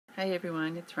Hi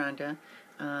everyone, it's Rhonda.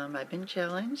 I've been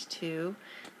challenged to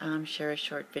share a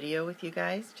short video with you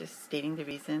guys, just stating the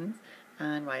reasons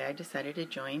on why I decided to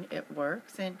join It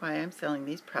Works and why I'm selling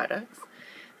these products.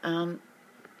 I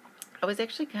was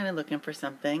actually kind of looking for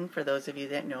something. For those of you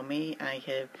that know me, I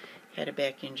have had a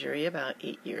back injury about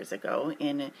 8 years ago,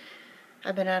 and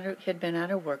had been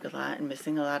out of work a lot and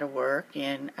missing a lot of work,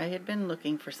 and I had been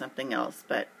looking for something else,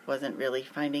 but wasn't really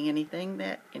finding anything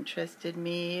that interested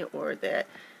me or that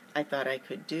I thought I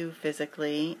could do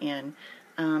physically, and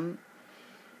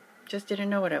just didn't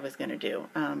know what I was going to do.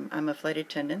 I'm a flight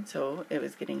attendant, so it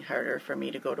was getting harder for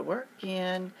me to go to work,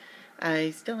 and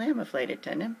I still am a flight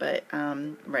attendant, but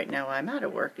right now I'm out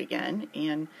of work again,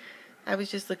 and I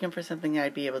was just looking for something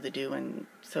I'd be able to do and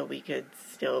so we could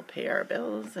still pay our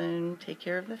bills and take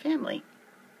care of the family.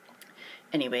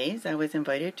 Anyways, I was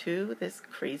invited to this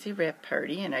crazy wrap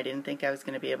party, and I didn't think I was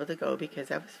going to be able to go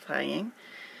because I was flying.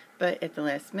 But at the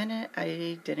last minute,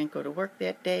 I didn't go to work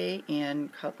that day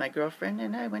and called my girlfriend,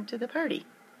 and I went to the party.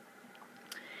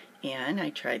 And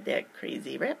I tried that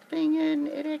crazy wrap thing, and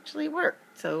it actually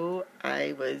worked. So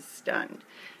I was stunned.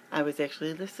 I was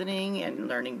actually listening and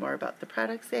learning more about the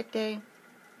products that day,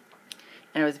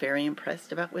 and I was very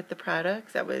impressed with the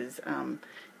products. I was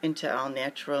into all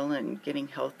natural and getting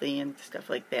healthy and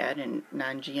stuff like that, and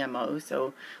non-GMO.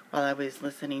 So while I was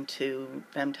listening to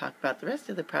them talk about the rest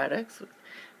of the products,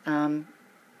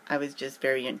 I was just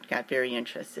got very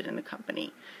interested in the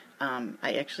company.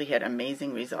 I actually had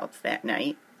amazing results that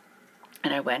night,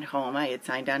 and I went home. I had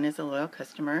signed on as a loyal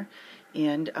customer,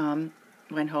 and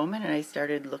went home and I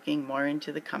started looking more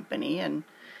into the company, and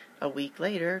a week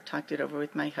later talked it over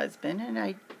with my husband, and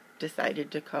I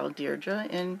decided to call Deirdre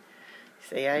and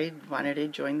say I wanted to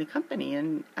join the company,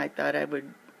 and I thought I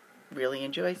would really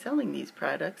enjoy selling these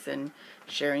products and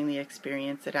sharing the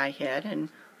experience that I had and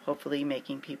hopefully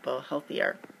making people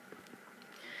healthier.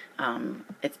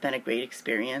 It's been a great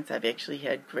experience. I've actually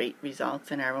had great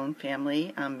results in our own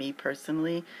family. Me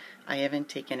personally, I haven't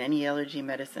taken any allergy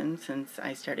medicine since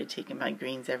I started taking my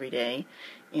greens every day,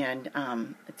 and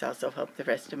it's also helped the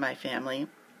rest of my family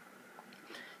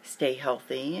stay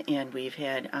healthy. And we've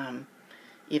had,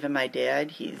 even my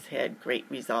dad, he's had great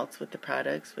results with the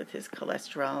products, with his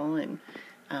cholesterol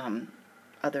and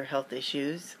other health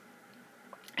issues.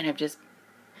 And I've just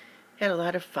had a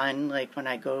lot of fun, like when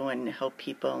I go and help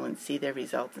people and see their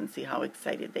results and see how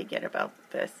excited they get about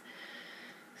this.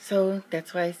 So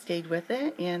that's why I stayed with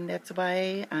it, and that's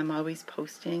why I'm always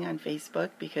posting on Facebook,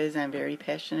 because I'm very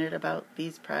passionate about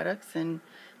these products and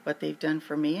what they've done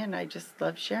for me, and I just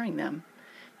love sharing them.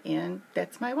 And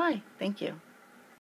that's my why. Thank you.